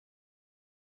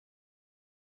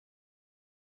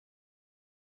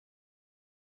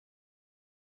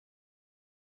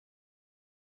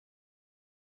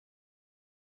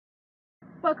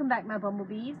Welcome back, my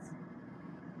bumblebees.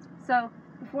 So,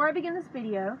 before I begin this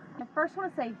video, I first want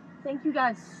to say thank you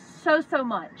guys so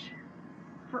much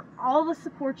for all the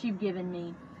support you've given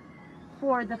me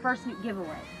for the first week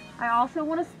giveaway. I also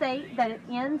want to state that it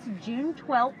ends June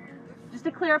 12th, just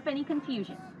to clear up any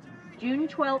confusion. June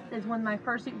 12th is when my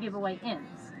first week giveaway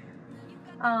ends.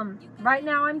 Right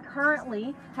now I'm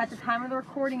currently, at the time of the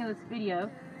recording of this video,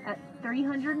 at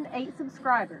 308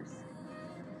 subscribers.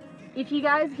 If you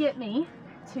guys get me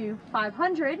to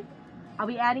 500, I'll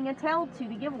be adding a tail to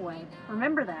the giveaway.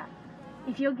 Remember that.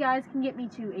 If you guys can get me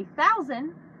to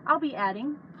 1,000, I'll be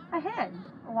adding a head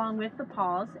along with the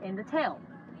paws and the tail.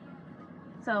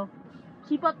 So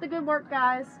keep up the good work,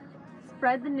 guys.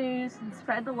 Spread the news and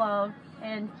spread the love,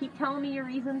 and keep telling me your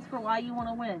reasons for why you want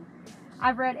to win.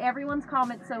 I've read everyone's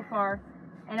comments so far,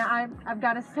 and I've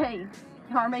got to say,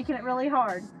 you are making it really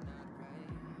hard.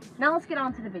 Now let's get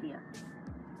on to the video.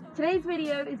 Today's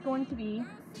video is going to be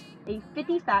a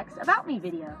 50 facts about me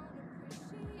video,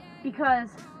 because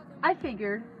I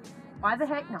figured, why the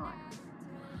heck not?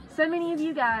 So many of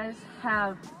you guys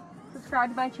have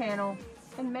subscribed to my channel,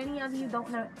 and many of you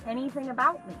don't know anything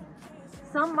about me.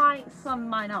 Some might, some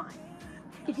might not.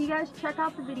 If you guys check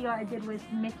out the video I did with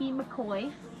Mickey McCoy,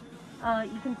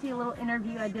 you can see a little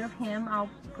interview I did of him. I'll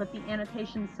put the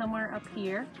annotation somewhere up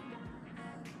here.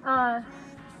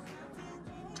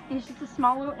 It's just a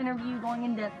small little interview going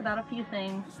in depth about a few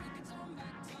things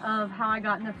of how I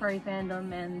got into furry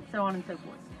fandom and so on and so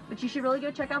forth. But you should really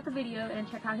go check out the video and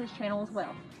check out his channel as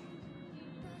well.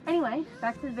 Anyway,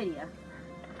 back to the video.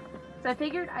 So I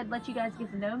figured I'd let you guys get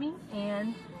to know me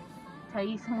and tell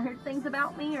you some weird things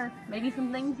about me, or maybe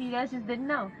some things you guys just didn't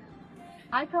know.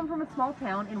 I come from a small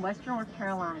town in western North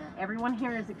Carolina. Everyone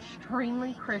here is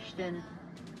extremely Christian,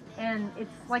 and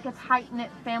it's like a tight-knit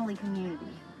family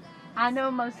community. I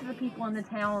know most of the people in the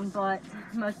town, but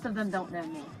most of them don't know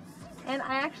me. And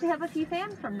I actually have a few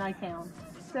fans from my town.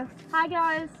 So, hi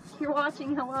guys, if you're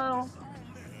watching, hello.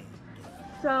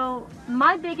 So,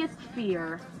 my biggest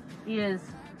fear is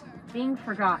being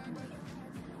forgotten.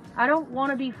 I don't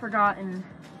want to be forgotten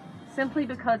simply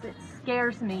because it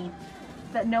scares me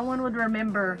that no one would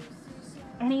remember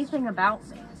anything about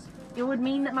me. It would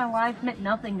mean that my life meant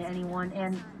nothing to anyone,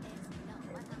 and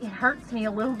it hurts me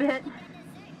a little bit.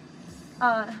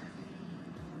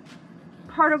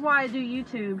 Part of why I do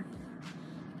YouTube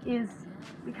is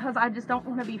because I just don't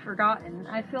want to be forgotten.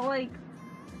 I feel like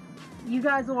you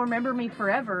guys will remember me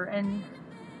forever, and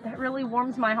that really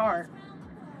warms my heart.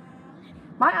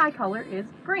 My eye color is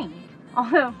green,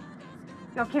 although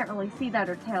y'all can't really see that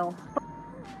or tell.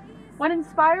 What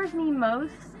inspires me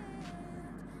most,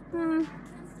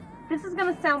 this is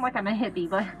gonna sound like I'm a hippie,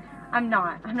 but I'm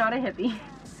not a hippie.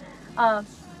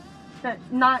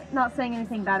 Not saying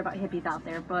anything bad about hippies out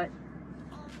there, but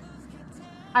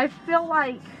I feel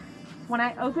like when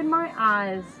I open my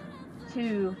eyes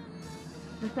to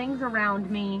the things around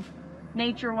me,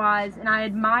 nature-wise, and I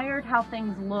admired how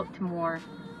things looked more,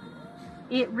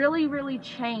 it really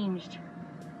changed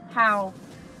how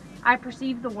I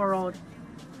perceived the world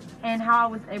and how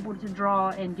I was able to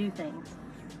draw and do things.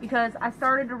 Because I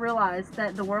started to realize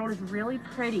that the world is really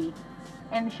pretty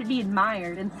and should be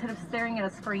admired instead of staring at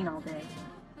a screen all day.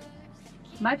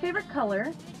 My favorite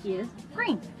color is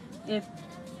green. If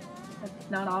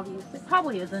that's not obvious, it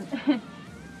probably isn't.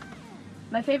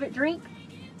 My favorite drink,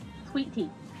 sweet tea.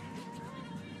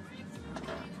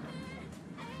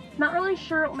 Not really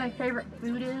sure what my favorite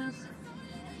food is.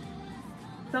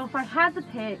 So if I had to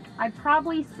pick, I'd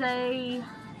probably say,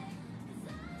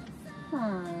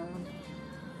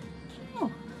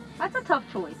 that's a tough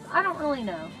choice. I don't really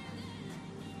know.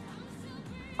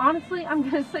 Honestly, I'm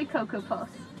gonna say Cocoa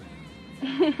Puffs.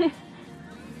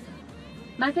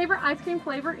 My favorite ice cream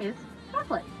flavor is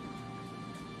chocolate.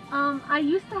 I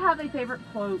used to have a favorite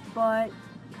quote, but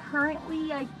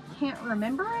currently I can't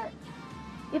remember it.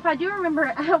 If I do remember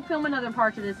it, I'll film another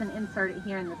part of this and insert it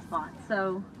here in the spot.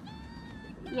 So,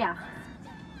 yeah.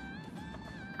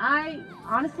 I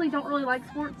honestly don't really like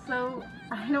sports, so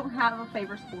I don't have a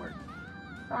favorite sport.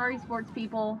 Sorry, sports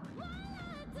people.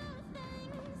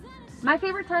 My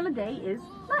favorite time of day is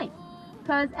night,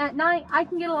 because at night I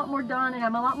can get a lot more done and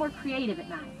I'm a lot more creative at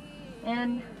night.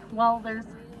 And, well, there's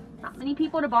not many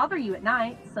people to bother you at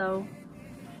night, so.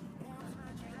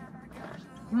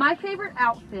 My favorite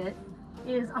outfit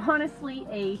is honestly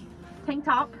a tank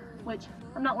top, which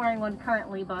I'm not wearing one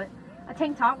currently, but a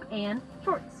tank top and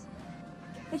shorts.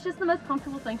 It's just the most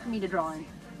comfortable thing for me to draw in.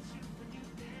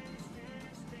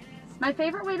 My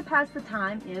favorite way to pass the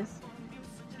time is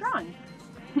drawing.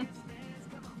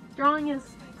 Drawing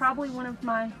is probably one of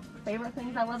my favorite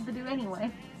things I love to do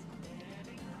anyway.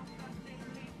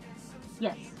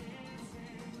 Yes.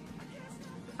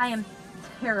 I am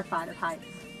terrified of heights.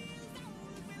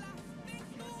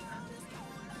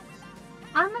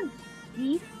 I'm a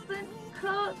decent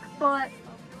cook, but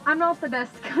I'm not the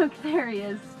best cook there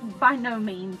is, by no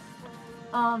means.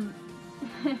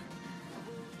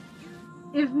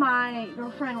 If my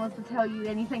girlfriend was to tell you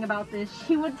anything about this,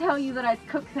 she would tell you that I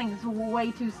cook things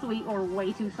way too sweet or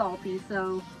way too salty,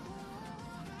 so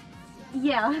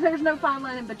yeah, there's no fine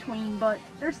line in between, but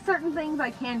there's certain things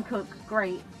I can cook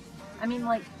great. I mean,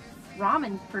 like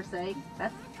ramen, per se,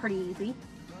 that's pretty easy.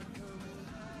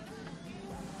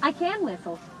 I can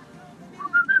whistle.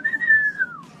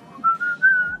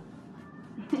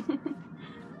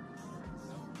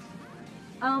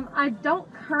 I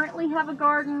don't currently have a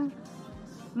garden.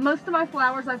 Most of my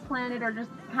flowers I've planted are just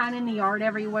kind of in the yard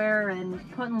everywhere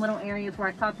and put in little areas where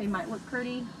I thought they might look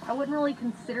pretty. I wouldn't really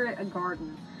consider it a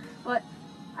garden, but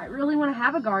I really want to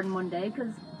have a garden one day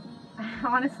because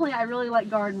honestly I really like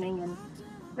gardening, and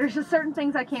there's just certain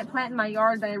things I can't plant in my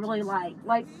yard that I really like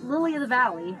lily of the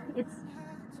valley. It's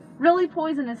really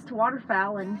poisonous to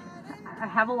waterfowl, and I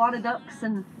have a lot of ducks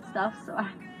and stuff, so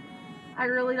I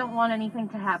really don't want anything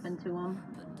to happen to them.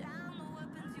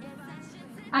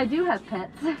 I do have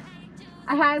pets.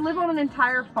 I live on an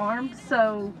entire farm,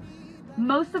 so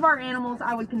most of our animals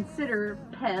I would consider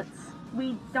pets.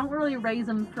 We don't really raise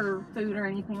them for food or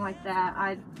anything like that.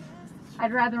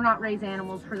 I'd rather not raise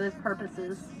animals for those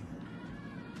purposes.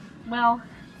 Well,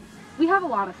 we have a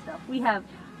lot of stuff. We have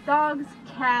dogs,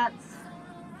 cats,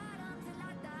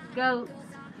 goats,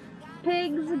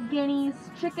 pigs, guineas,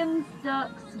 chickens,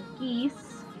 ducks,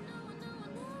 geese,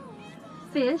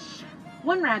 fish,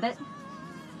 one rabbit.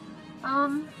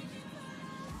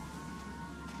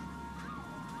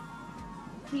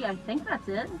 See, I think that's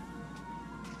it.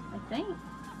 I think.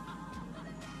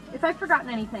 If I've forgotten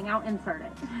anything, I'll insert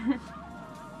it.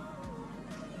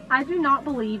 I do not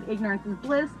believe ignorance is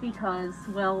bliss because,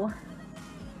 well,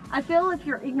 I feel if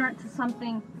you're ignorant to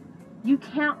something, you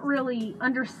can't really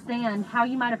understand how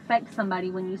you might affect somebody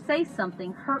when you say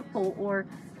something hurtful or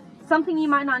something you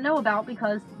might not know about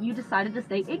because you decided to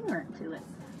stay ignorant to it.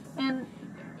 And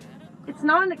it's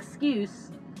not an excuse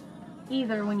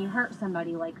either when you hurt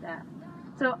somebody like that.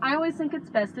 So I always think it's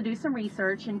best to do some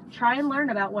research and try and learn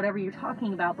about whatever you're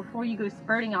talking about before you go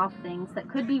spurting off things that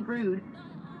could be rude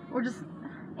or just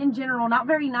in general not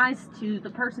very nice to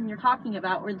the person you're talking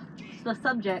about or the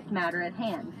subject matter at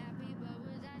hand.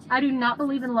 I do not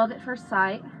believe in love at first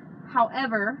sight.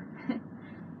 However,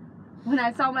 when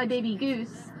I saw my baby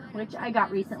goose, which I got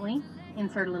recently,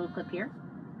 insert a little clip here.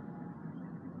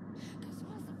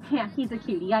 Yeah, he's a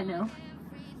cutie, I know.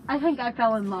 I think I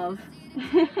fell in love.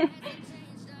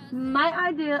 My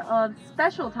idea of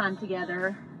special time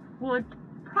together would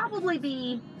probably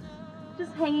be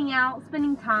just hanging out,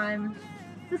 spending time,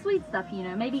 the sweet stuff, you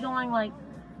know, maybe going like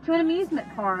to an amusement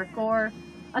park or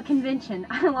a convention.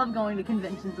 I love going to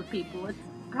conventions with people. It's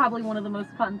probably one of the most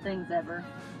fun things ever.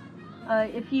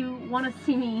 If you want to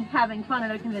see me having fun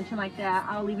at a convention like that,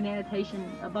 I'll leave an annotation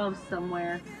above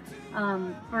somewhere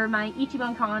for my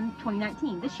Ichiban Con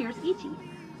 2019, this year's Ichi.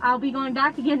 I'll be going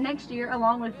back again next year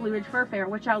along with Blue Ridge Fur Fair,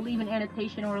 which I'll leave an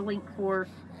annotation or a link for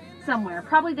somewhere,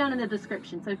 probably down in the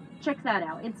description, so check that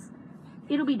out.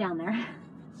 It'll be down there.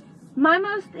 My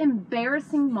most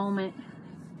embarrassing moment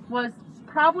was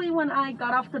probably when I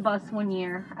got off the bus one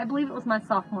year. I believe it was my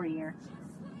sophomore year.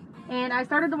 And I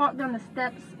started to walk down the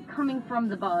steps coming from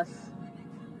the bus.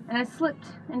 And I slipped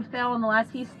and fell on the last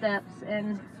few steps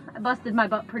and I busted my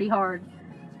butt pretty hard.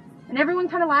 And everyone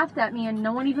kind of laughed at me and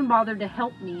no one even bothered to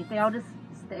help me. They all just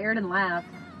stared and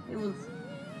laughed. It was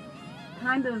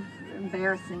kind of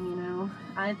embarrassing, you know.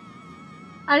 I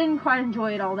didn't quite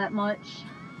enjoy it all that much.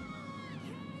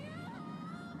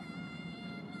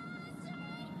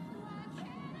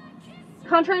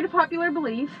 Contrary to popular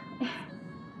belief,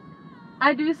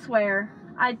 I do swear.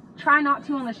 I try not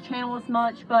to on this channel as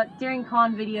much, but during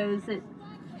con videos it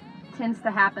tends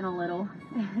to happen a little.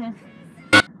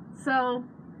 So,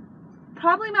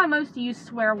 probably my most used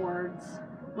swear words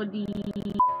would be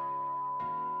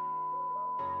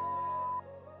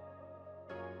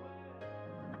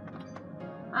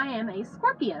I am a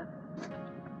Scorpio.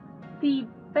 The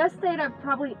best date I've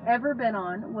probably ever been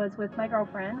on was with my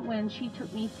girlfriend when she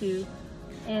took me to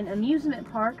an amusement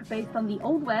park based on the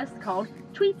Old West called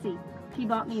Tweetsy. She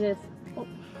bought me this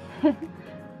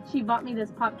she bought me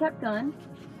this pop cap gun.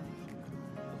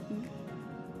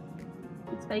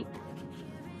 It's fake.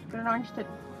 Got an orange tip.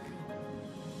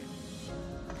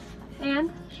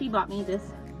 And she bought me this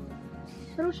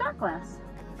little shot glass.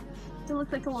 It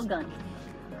looks like a little gun.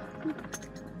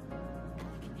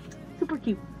 Super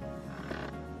cute.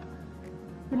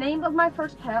 The name of my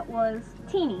first pet was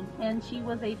Teeny, and she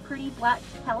was a pretty black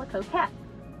calico cat.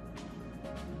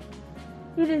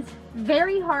 It is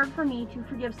very hard for me to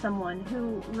forgive someone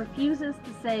who refuses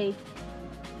to say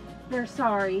they're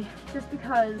sorry just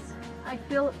because I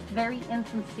feel it's very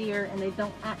insincere and they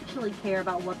don't actually care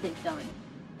about what they've done.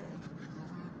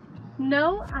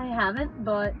 No, I haven't,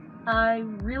 but I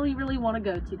really, really want to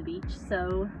go to the beach,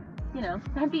 so, you know,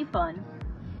 that'd be fun.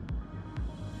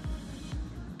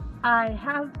 I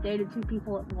have dated 2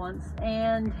 people at once,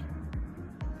 and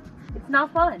it's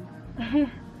not fun.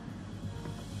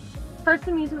 First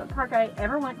amusement park I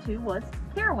ever went to was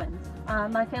Carowinds.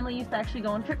 My family used to actually go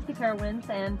on trips to Carowinds,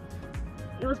 and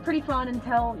it was pretty fun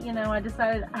until, you know, I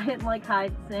decided I didn't like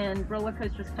heights, and roller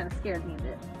coasters kind of scared me a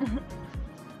bit.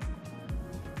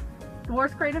 The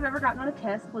worst grade I've ever gotten on a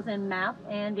test was in math,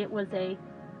 and it was a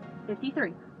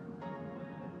 53.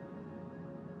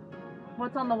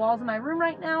 What's on the walls of my room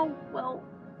right now? Well,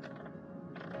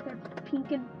 they're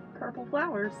pink and purple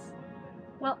flowers.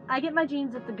 Well, I get my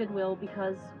jeans at the Goodwill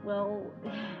because, well,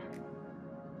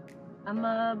 I'm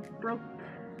a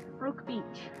broke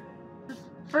beach. The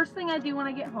first thing I do when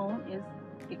I get home is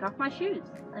kick off my shoes.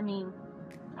 I mean,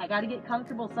 I gotta get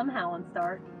comfortable somehow and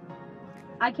start.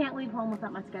 I can't leave home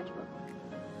without my sketchbook.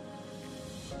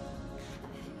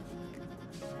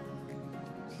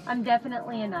 I'm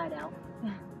definitely a night owl.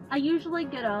 I usually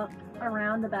get up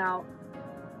around about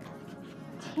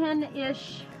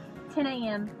 10-ish, 10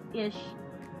 a.m.-ish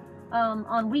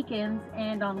on weekends,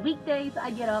 and on weekdays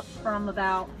I get up from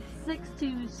about 6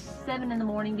 to 7 in the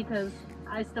morning because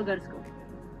I still go to school.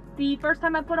 The first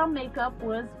time I put on makeup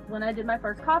was when I did my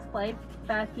first cosplay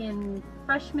back in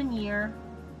freshman year.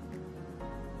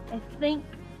 I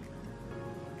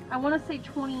want to say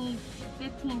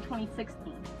 2015,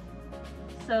 2016.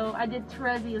 So I did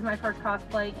Terezi as my first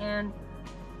cosplay, and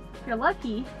if you're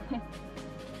lucky,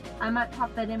 I might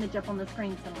pop that image up on the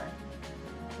screen somewhere.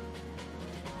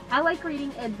 I like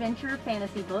reading adventure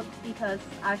fantasy books because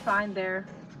I find they're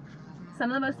some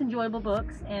of the most enjoyable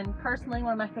books, and personally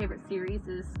one of my favorite series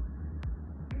is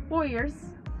Warriors,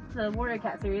 the Warrior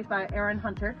Cat series by Aaron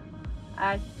Hunter.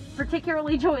 I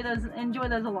particularly enjoy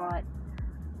those a lot.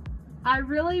 I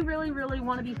really, really, really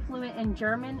want to be fluent in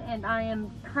German, and I am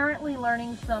currently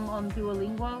learning some on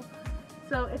Duolingo.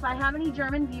 So if I have any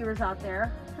German viewers out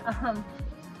there, I'm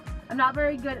not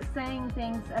very good at saying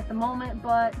things at the moment,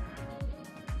 but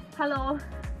hello.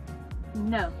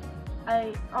 No,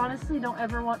 I honestly don't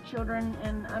ever want children,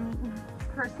 and I'm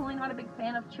personally not a big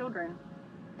fan of children.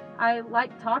 I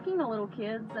like talking to little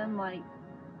kids and like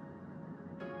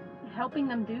helping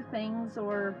them do things,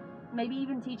 or maybe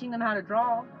even teaching them how to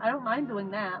draw. I don't mind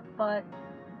doing that, but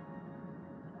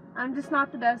I'm just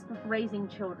not the best with raising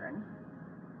children.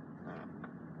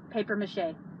 Paper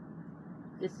mache.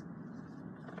 This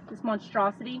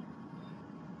monstrosity,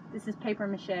 this is paper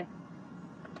mache.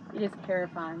 It is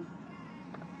terrifying.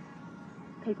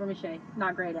 Paper mache,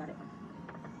 not great at it.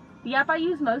 The app I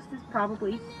use most is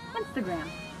probably Instagram.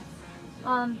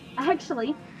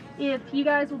 Actually, if you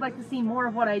guys would like to see more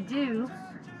of what I do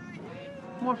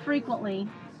more frequently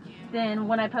than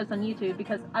when I post on YouTube,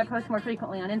 because I post more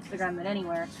frequently on Instagram than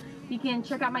anywhere, you can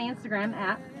check out my Instagram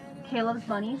at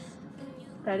KLovesBunnies.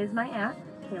 That is my at,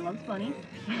 KLovesBunnies.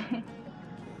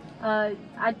 I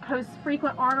post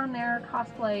frequent art on there,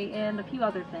 cosplay, and a few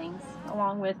other things,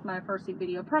 along with my fursuit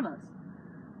video promos.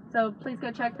 So please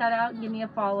go check that out, give me a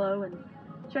follow, and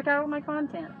check out all my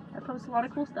content. I post a lot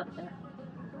of cool stuff there.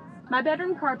 My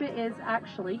bedroom carpet is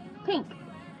actually pink.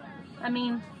 I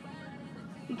mean,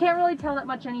 you can't really tell that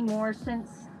much anymore since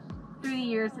through the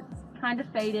years it's kind of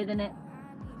faded and it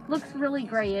looks really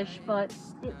grayish, but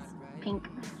it's pink.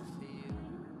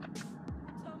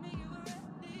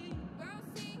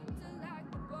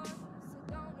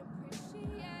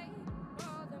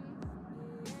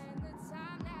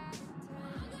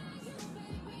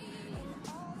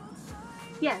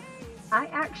 Yes, I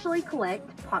actually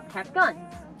collect PopCap guns.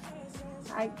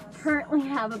 I currently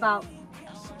have about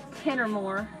 10 or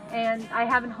more, and I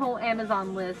have a whole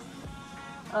Amazon list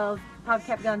of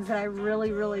PopCap guns that I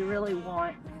really, really, really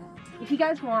want. If you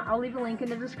guys want, I'll leave a link in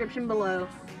the description below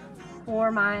for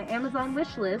my Amazon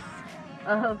wish list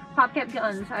of PopCap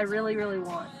guns I really, really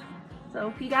want. So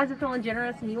if you guys are feeling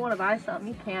generous and you want to buy something,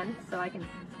 you can, so I can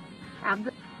have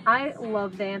them. I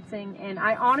love dancing, and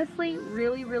I honestly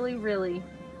really, really, really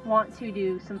want to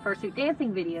do some fursuit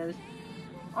dancing videos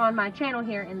on my channel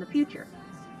here in the future.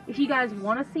 If you guys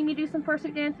want to see me do some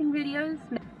fursuit dancing videos,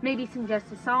 maybe suggest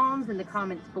the songs in the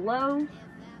comments below,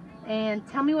 and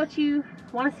tell me what you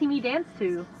want to see me dance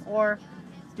to, or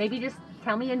maybe just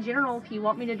tell me in general if you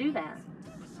want me to do that.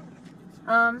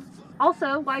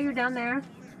 Also, while you're down there,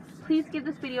 please give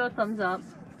this video a thumbs up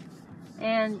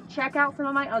and check out some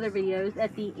of my other videos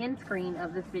at the end screen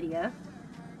of this video.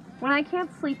 When I can't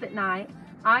sleep at night,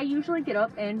 I usually get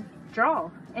up and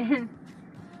draw, and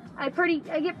I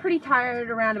get pretty tired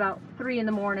around about 3 in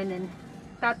the morning, and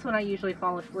that's when I usually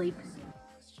fall asleep.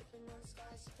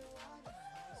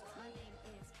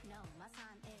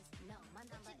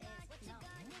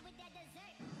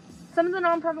 Some of the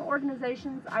nonprofit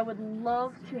organizations I would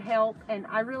love to help, and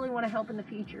I really want to help in the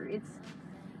future.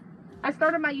 I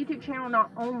started my YouTube channel not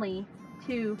only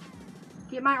to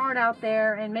get my art out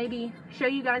there and maybe show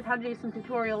you guys how to do some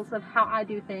tutorials of how I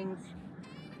do things,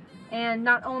 and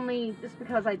not only just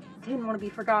because I didn't want to be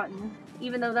forgotten,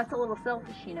 even though that's a little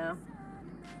selfish, you know.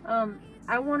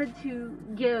 I wanted to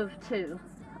give too.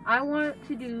 I want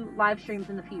to do live streams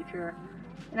in the future,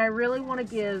 and I really want to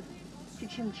give to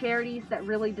some charities that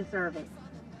really deserve it.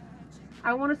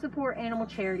 I want to support animal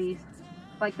charities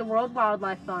like the World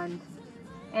Wildlife Fund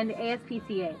and the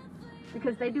ASPCA,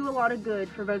 because they do a lot of good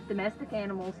for both domestic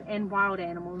animals and wild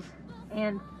animals,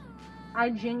 and I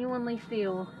genuinely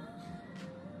feel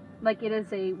like it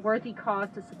is a worthy cause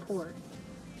to support.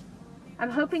 I'm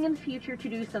hoping in the future to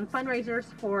do some fundraisers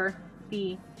for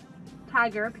the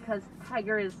tiger, because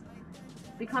tiger is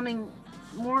becoming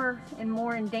more and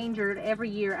more endangered every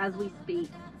year as we speak.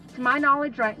 To my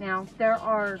knowledge right now, there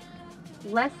are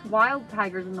less wild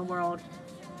tigers in the world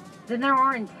than there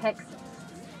are in Texas.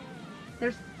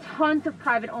 There's tons of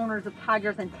private owners of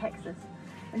tigers in Texas,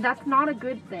 and that's not a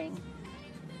good thing.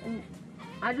 And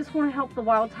I just want to help the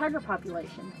wild tiger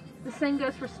population. The same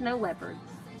goes for snow leopards.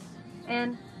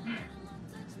 And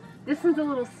this one's a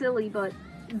little silly, but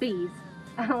bees.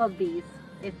 I love bees.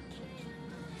 If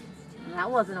that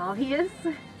wasn't obvious.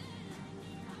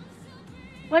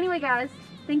 Well, anyway guys,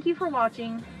 thank you for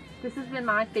watching. This has been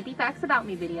my 50 Facts About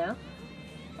Me video.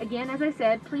 Again, as I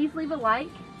said, please leave a like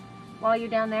while you're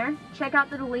down there. Check out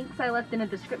the links I left in the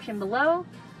description below,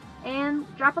 and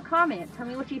drop a comment. Tell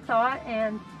me what you thought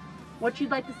and what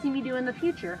you'd like to see me do in the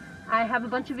future. I have a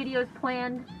bunch of videos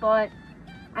planned, but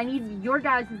I need your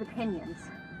guys' opinions.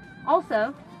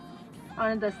 Also,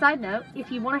 on the side note,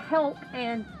 if you want to help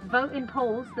and vote in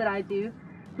polls that I do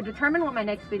to determine what my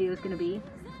next video is going to be,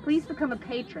 please become a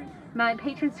patron. My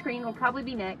patron screen will probably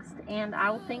be next, and I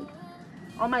will thank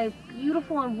all my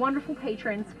beautiful and wonderful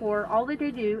patrons for all that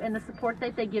they do and the support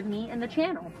that they give me and the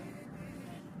channel.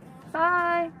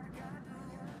 Bye!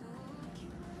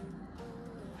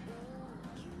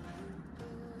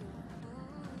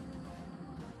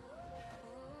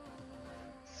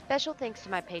 Special thanks to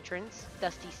my patrons,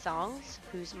 Dusty Songs,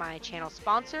 who's my channel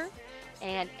sponsor,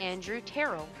 and Andrew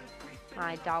Terrell,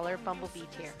 my $1 Bumblebee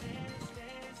tier.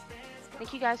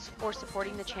 Thank you guys for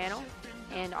supporting the channel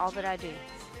and all that I do.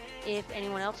 If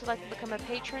anyone else would like to become a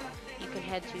patron, you can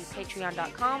head to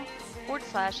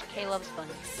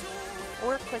patreon.com/KLovesFunny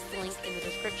or click the link in the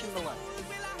description below.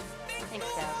 Thanks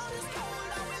guys.